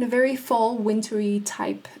a very fall wintry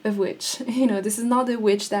type of witch. This is not a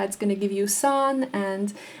witch that's going to give you sun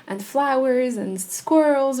and flowers and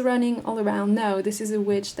squirrels running all around. No, this is a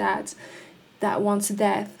witch that wants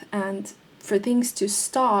death and for things to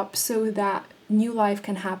stop so that new life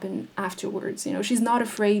can happen afterwards. She's not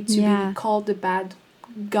afraid to be called the bad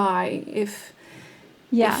guy if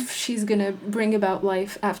she's going to bring about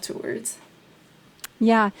life afterwards.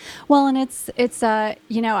 Yeah. Well, and it's I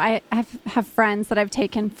have friends that I've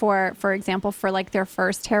taken for example, for like their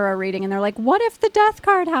first tarot reading, and they're like, what if the death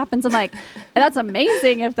card happens? I'm like, that's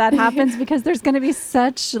amazing if that happens, because there's going to be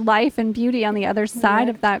such life and beauty on the other side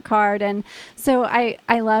of that card. And so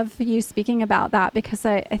I love you speaking about that, because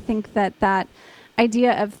I think that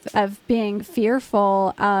idea of being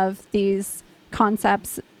fearful of these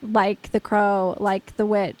concepts like the crow, like the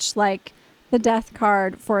witch, like the death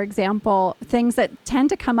card, for example, things that tend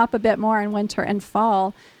to come up a bit more in winter and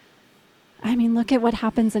fall. I mean, look at what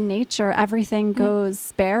happens in nature. Everything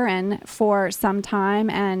goes barren for some time.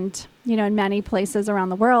 And, in many places around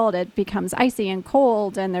the world, it becomes icy and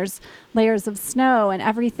cold, and there's layers of snow, and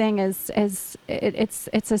everything it's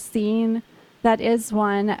a scene that is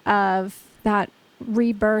one of that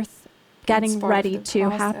rebirth getting ready to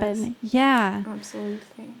happen. Yeah.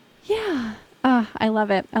 Absolutely. Yeah. I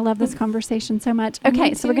love it. I love this conversation so much.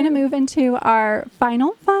 Okay, so we're going to move into our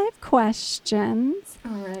final 5 questions.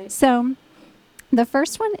 All right. So the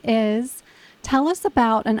first one is, tell us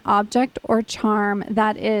about an object or charm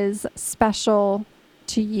that is special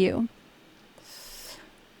to you.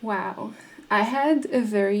 Wow. I had a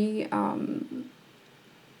very...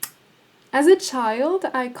 as a child,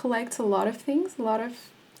 I collect a lot of things, a lot of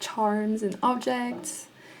charms and objects.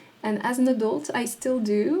 And as an adult, I still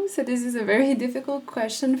do. So this is a very difficult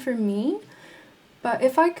question for me. But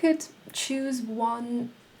if I could choose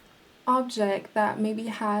one object that maybe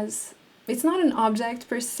has... It's not an object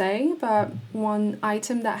per se, but one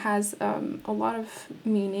item that has a lot of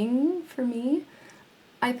meaning for me,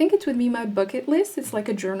 I think it would be my bucket list. It's like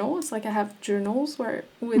a journal. It's like I have journals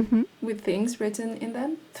with things written in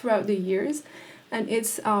them throughout the years. And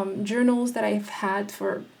it's journals that I've had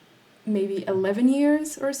for maybe 11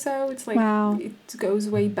 years or so. It's like, wow. It goes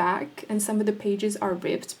way back, and some of the pages are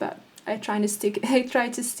ripped, but I try to stick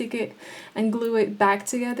it and glue it back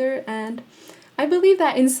together. And I believe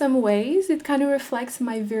that in some ways it kind of reflects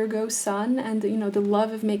my Virgo sun and the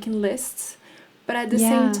love of making lists. But at the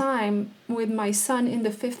same time, with my sun in the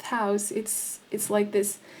 5th house, it's like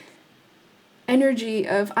this energy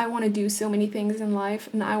of I want to do so many things in life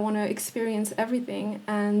and I want to experience everything.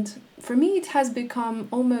 And for me, it has become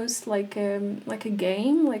almost like a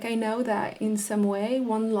game. Like I know that in some way,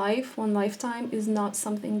 one lifetime is not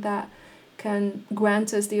something that can grant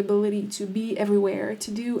us the ability to be everywhere, to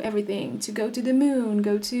do everything, to go to the moon,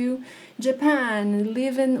 go to Japan,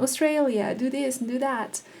 live in Australia, do this and do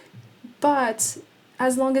that. But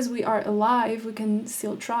as long as we are alive, we can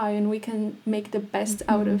still try, and we can make the best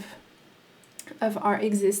out of our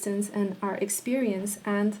existence and our experience.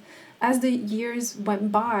 And as the years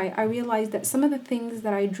went by, I realized that some of the things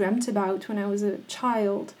that I dreamt about when I was a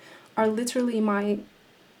child are literally my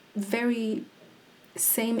very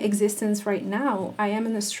same existence right now. I am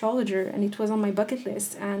an astrologer, and it was on my bucket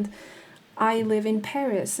list, and I live in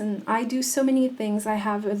Paris, and I do so many things. I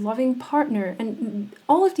have a loving partner, and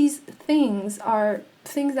all of these things are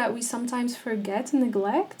things that we sometimes forget and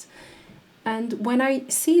neglect. And when I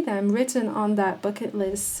see them written on that bucket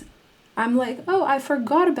list, I'm like, oh, I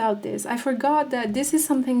forgot about this. I forgot that this is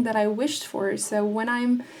something that I wished for. So when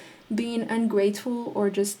I'm being ungrateful or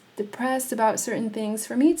just depressed about certain things,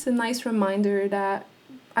 for me, it's a nice reminder that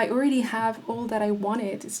I already have all that I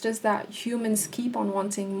wanted. It's just that humans keep on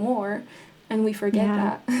wanting more, and we forget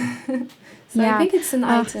that. So I think it's an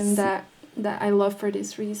item that I love for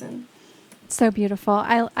this reason. So beautiful.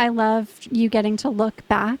 I love you getting to look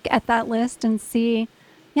back at that list and see,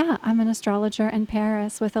 yeah, I'm an astrologer in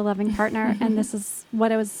Paris with a loving partner, and this is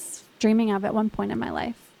what I was dreaming of at one point in my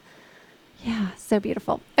life. Yeah, so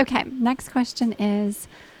beautiful. Okay, next question is,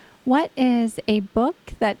 what is a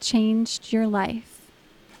book that changed your life?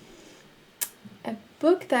 A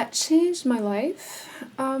book that changed my life?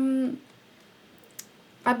 I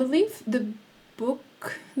believe the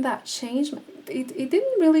book that changed it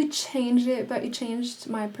didn't really change it, but it changed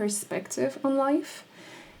my perspective on life,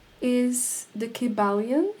 is The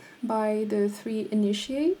Kybalion by the Three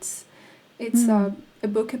Initiates. It's a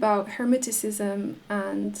book about Hermeticism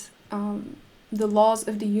and the laws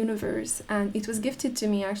of the universe, and it was gifted to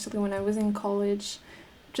me actually when I was in college,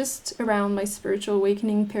 just around my spiritual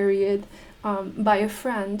awakening period, by a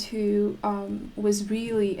friend who was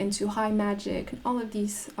really into high magic and all of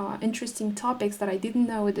these interesting topics that I didn't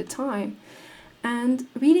know at the time. And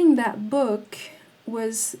reading that book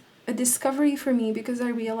was a discovery for me, because I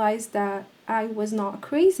realized that I was not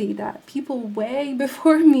crazy, that people way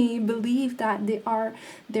before me believed that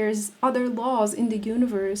there's other laws in the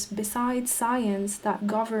universe besides science that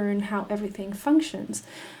govern how everything functions.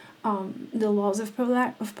 The laws of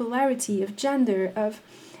polarity, of gender,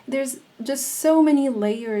 there's just so many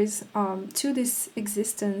layers to this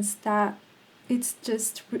existence that it's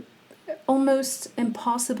just almost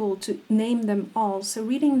impossible to name them all. So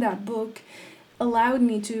reading that book allowed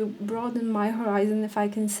me to broaden my horizon, if I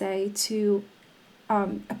can say, to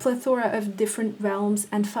a plethora of different realms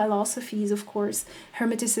and philosophies, of course.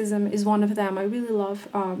 Hermeticism is one of them. I really love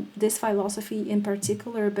this philosophy in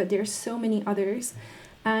particular, but there's so many others.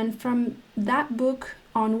 And from that book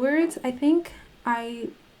onwards, I think I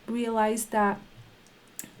realized that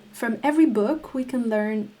from every book we can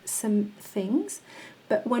learn some things,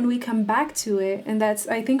 but when we come back to it, and that's,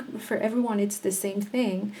 I think for everyone it's the same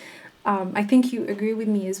thing, I think you agree with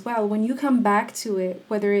me as well, when you come back to it,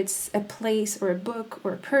 whether it's a place or a book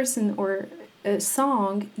or a person or a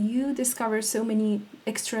song, you discover so many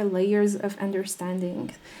extra layers of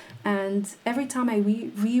understanding. And every time I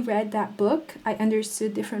reread that book, I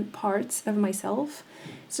understood different parts of myself.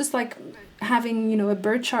 It's just like having, a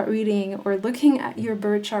birth chart reading or looking at your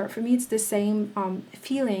birth chart. For me, it's the same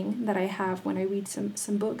feeling that I have when I read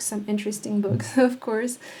some books, some interesting books, of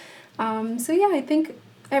course. So yeah, I think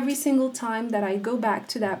every single time that I go back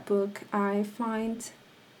to that book, I find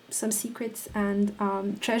some secrets and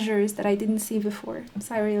treasures that I didn't see before.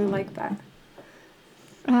 So I really like that.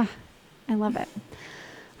 I love it.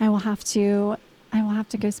 I will have to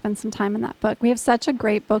go spend some time in that book. We have such a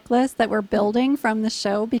great book list that we're building from the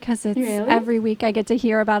show, because it's every week I get to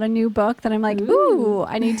hear about a new book that I'm like, ooh,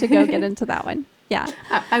 I need to go get into that one. Yeah.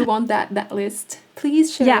 I want that list.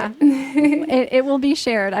 Please share it. It will be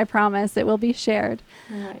shared. I promise it will be shared.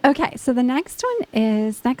 Right. Okay. So the next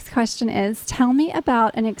question is, tell me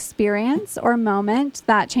about an experience or moment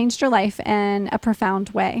that changed your life in a profound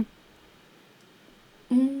way.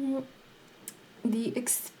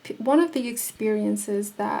 One of the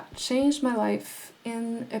experiences that changed my life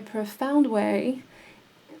in a profound way,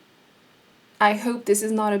 I hope this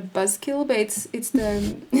is not a buzzkill, but it's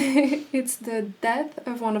the it's the death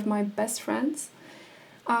of one of my best friends.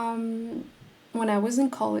 When I was in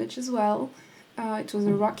college as well, it was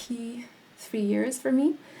a rocky 3 years for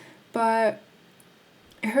me, but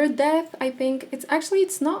her death, I think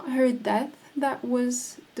it's not her death that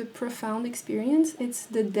was the profound experience. It's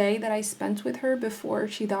the day that I spent with her before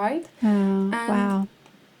she died. Wow.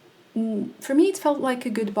 for me, it felt like a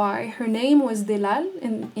goodbye. Her name was Delal.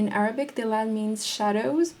 In Arabic, Delal means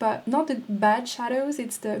shadows, but not the bad shadows.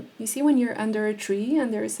 It's the, you see when you're under a tree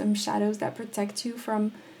and there are some shadows that protect you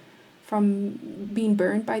from being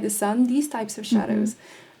burned by the sun, these types of shadows.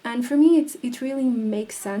 And for me, it really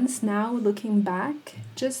makes sense now looking back,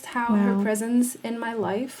 just how her presence in my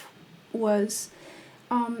life was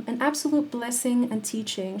an absolute blessing and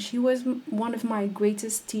teaching. She was one of my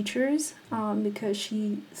greatest teachers because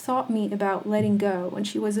she taught me about letting go, and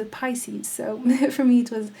she was a Pisces, so for me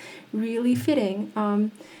it was really fitting.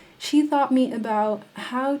 She taught me about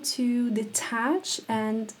how to detach,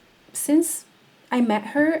 and since I met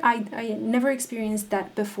her, I never experienced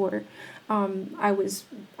that before. I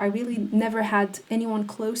really never had anyone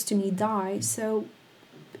close to me die, so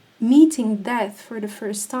meeting death for the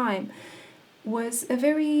first time was a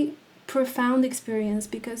very profound experience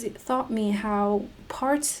because it taught me how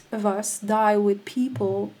parts of us die with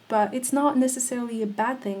people, but it's not necessarily a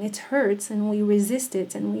bad thing. It hurts and we resist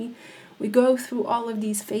it, and we go through all of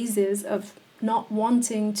these phases of not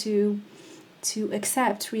wanting to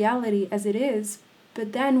accept reality as it is.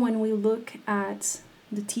 But then when we look at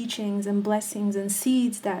the teachings and blessings and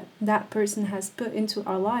seeds that that person has put into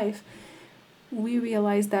our life, we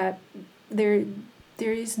realize that there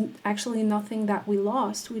is actually nothing that we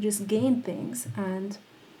lost. We just gained things. And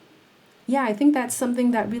yeah, I think that's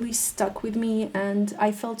something that really stuck with me, and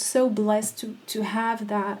I felt so blessed to have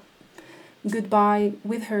that goodbye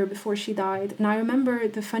with her before she died. And I remember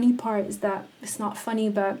the funny part is that it's not funny,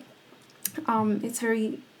 but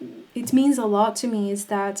it means a lot to me, is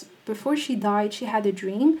that before she died, she had a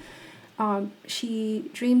dream. She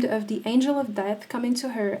dreamed of the angel of death coming to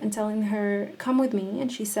her and telling her, come with me.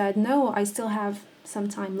 And she said, no, I still have some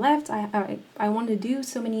time left. I want to do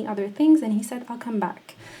so many other things. And he said, I'll come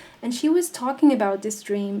back. And she was talking about this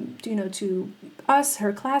dream, to us,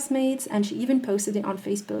 her classmates, and she even posted it on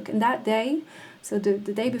Facebook. And that day, so the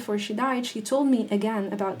day before she died, she told me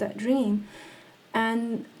again about that dream.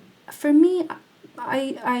 And for me,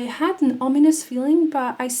 I had an ominous feeling,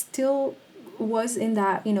 but I still was in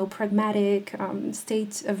that, pragmatic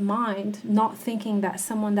state of mind, not thinking that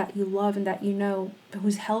someone that you love and that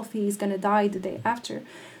who's healthy is going to die the day after.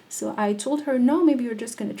 So I told her, no, maybe you're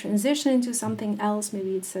just going to transition into something else.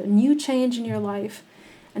 Maybe it's a new change in your life.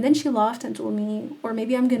 And then she laughed and told me, or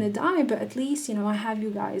maybe I'm going to die, but at least, I have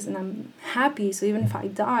you guys and I'm happy. So even if I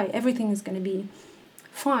die, everything is going to be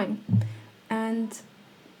fine. And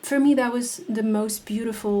for me, that was the most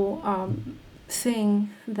beautiful thing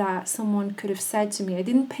that someone could have said to me. I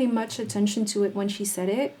didn't pay much attention to it when she said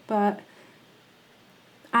it, but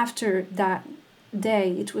after that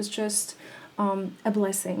day, it was just a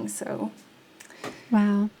blessing. So,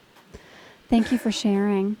 wow. Thank you for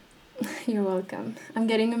sharing. You're welcome. I'm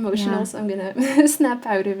getting emotional, so I'm gonna snap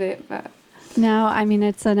out of it. But no, I mean,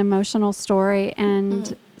 it's an emotional story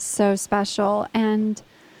and so special. And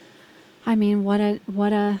I mean, what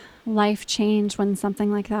a life change when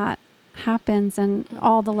something like that happens, and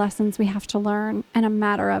all the lessons we have to learn in a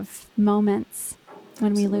matter of moments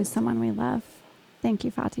when we lose someone we love. Thank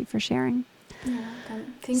you, Fatih, for sharing. You're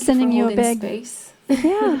welcome. Thank sending you for you a big space.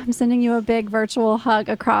 Yeah, I'm sending you a big virtual hug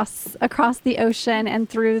across the ocean and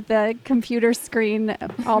through the computer screen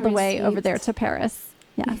all the way over there to Paris.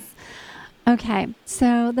 Yes. Okay,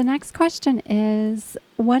 so the next question is,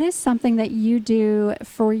 what is something that you do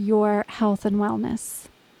for your health and wellness?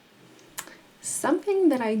 Something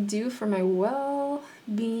that I do for my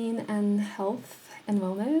well-being and health and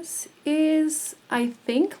wellness is, I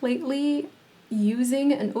think, lately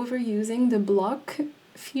using and overusing the block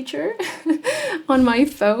feature on my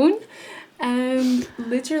phone. And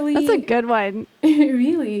literally... That's a good one.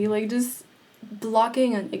 Really, just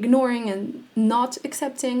blocking and ignoring and not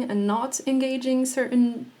accepting and not engaging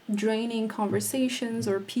certain draining conversations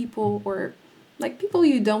or people, or people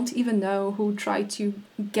you don't even know who try to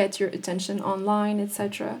get your attention online,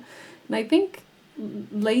 etc. And I think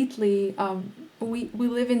lately we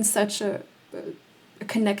live in such a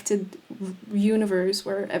connected universe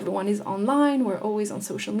where everyone is online. We're always on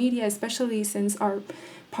social media, especially since our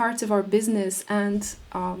part of our business and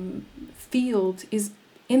field is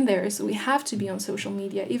in there, so we have to be on social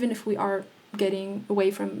media. Even if we are getting away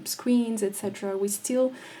from screens, etc., we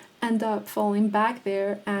still end up falling back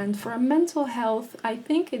there. And for our mental health, I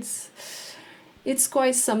think it's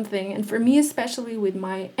quite something. And for me, especially with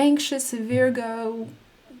my anxious Virgo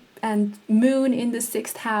and moon in the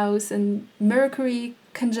 6th house and Mercury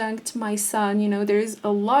conjunct my sun, there is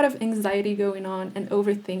a lot of anxiety going on and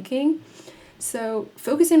overthinking. So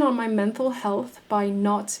focusing on my mental health by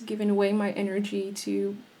not giving away my energy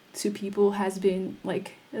to to people has been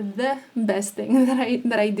like the best thing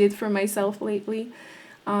that I did for myself lately.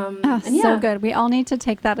 So good. We all need to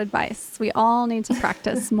take that advice. We all need to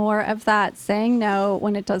practice more of that, saying no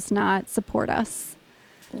when it does not support us.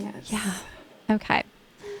 Yes. Yeah. Okay.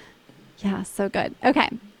 Yeah, so good. Okay.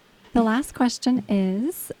 The last question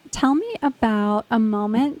is, tell me about a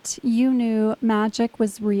moment you knew magic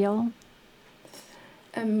was real.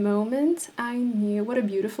 A moment I knew, what a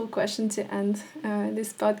beautiful question to end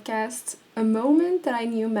this podcast. A moment that I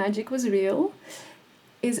knew magic was real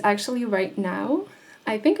is actually right now.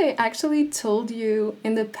 I think I actually told you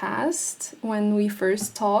in the past when we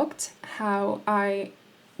first talked how I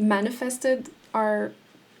manifested our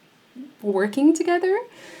working together.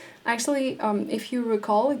 Actually, if you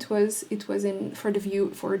recall, it was in for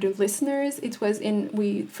the listeners. It was in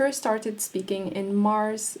we first started speaking in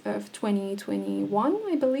March of 2021,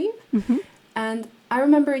 I believe. Mm-hmm. And I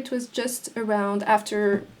remember it was just around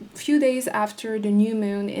a few days after the new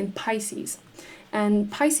moon in Pisces.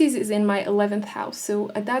 And Pisces is in my 11th house.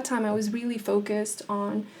 So at that time, I was really focused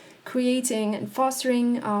on creating and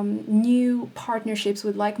fostering new partnerships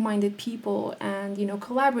with like-minded people and,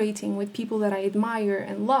 collaborating with people that I admire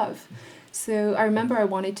and love. So I remember I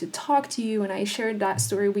wanted to talk to you, and I shared that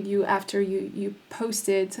story with you after you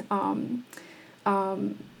posted on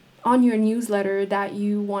your newsletter that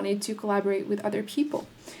you wanted to collaborate with other people.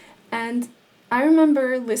 And I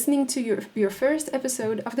remember listening to your first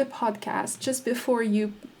episode of the podcast just before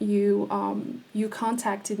you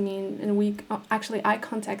contacted me, and I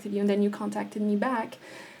contacted you, and then you contacted me back.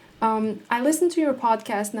 I listened to your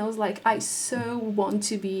podcast, and I was like, I so want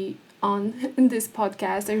to be on this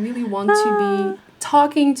podcast. I really want to be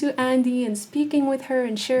talking to Andy and speaking with her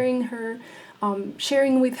and sharing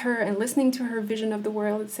with her and listening to her vision of the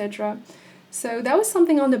world, etc. So that was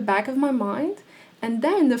something on the back of my mind. And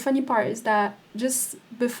then the funny part is that just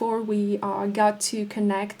before we got to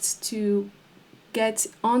connect to get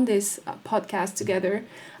on this podcast together,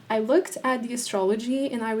 I looked at the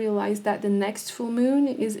astrology and I realized that the next full moon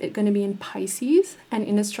is going to be in Pisces. And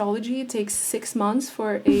in astrology, it takes 6 months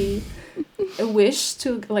for a wish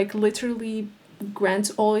to like literally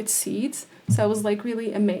grant all its seeds. So I was like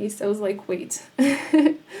really amazed. I was like, wait,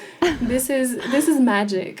 this is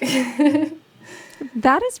magic.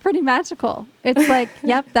 That is pretty magical. It's like,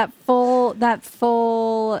 yep, that full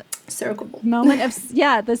circle moment of,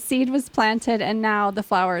 the seed was planted and now the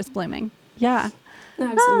flower is blooming. Yeah.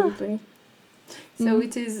 Absolutely. So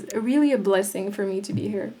it is really a blessing for me to be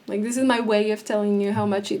here. Like, this is my way of telling you how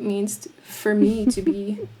much it means for me to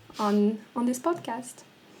be on this podcast.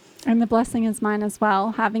 And the blessing is mine as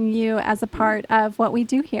well, having you as a part of what we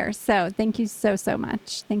do here. So thank you so, so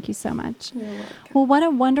much. Thank you so much. You're welcome. Well, what a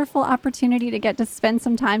wonderful opportunity to get to spend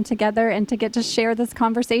some time together and to get to share this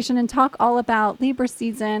conversation and talk all about Libra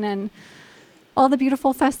season and all the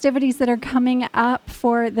beautiful festivities that are coming up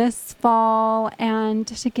for this fall, and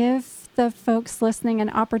to give the folks listening an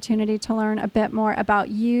opportunity to learn a bit more about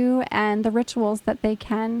you and the rituals that they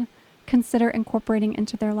can consider incorporating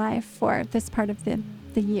into their life for this part of the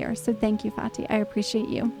year. So thank you, Fati. I appreciate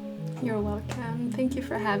you. You're welcome. Thank you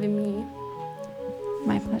for having me.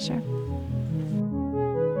 My pleasure.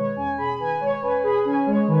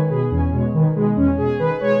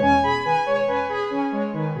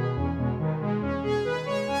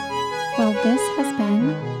 Well, this has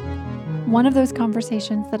been one of those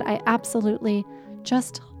conversations that I absolutely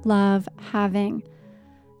just love having.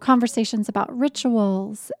 Conversations about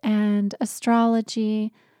rituals and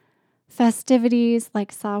astrology, festivities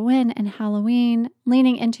like Samhain and Halloween,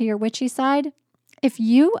 leaning into your witchy side. If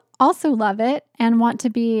you also love it and want to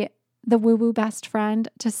be the woo-woo best friend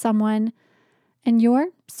to someone in your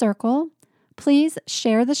circle, please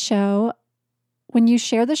share the show. When you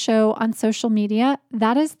share the show on social media,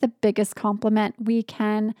 that is the biggest compliment we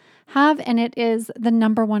can have, and it is the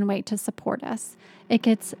number one way to support us. It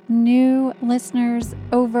gets new listeners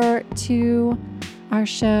over to our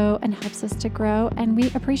show and helps us to grow, and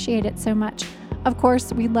we appreciate it so much. Of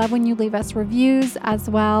course, we love when you leave us reviews as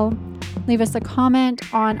well. Leave us a comment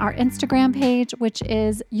on our Instagram page, which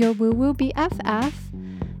is Your Woo Woo BFF.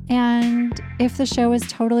 And if the show is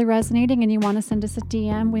totally resonating and you want to send us a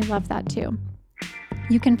DM, we love that too.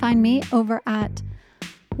 You can find me over at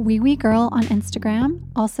Wee Wee Girl on Instagram,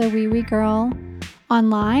 also Wee Wee Girl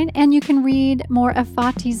online, and you can read more of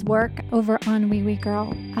Fati's work over on Wee Wee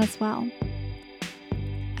Girl as well.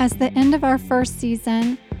 As the end of our first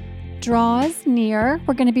season draws near,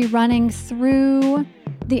 we're going to be running through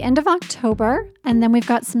the end of October, and then we've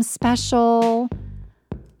got some special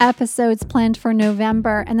episodes planned for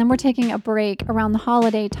November, and then we're taking a break around the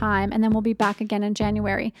holiday time, and then we'll be back again in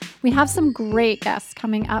January. We have some great guests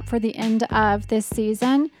coming up for the end of this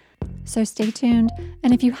season, so stay tuned.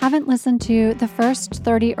 And if you haven't listened to the first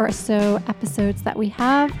 30 or so episodes that we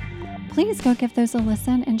have, please go give those a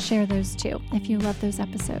listen and share those too if you love those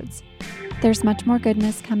episodes. There's much more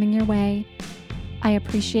goodness coming your way. I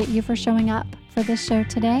appreciate you for showing up for this show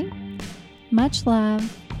today. Much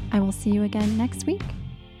love. I will see you again next week.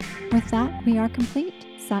 With that, we are complete.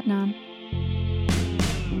 Satnam.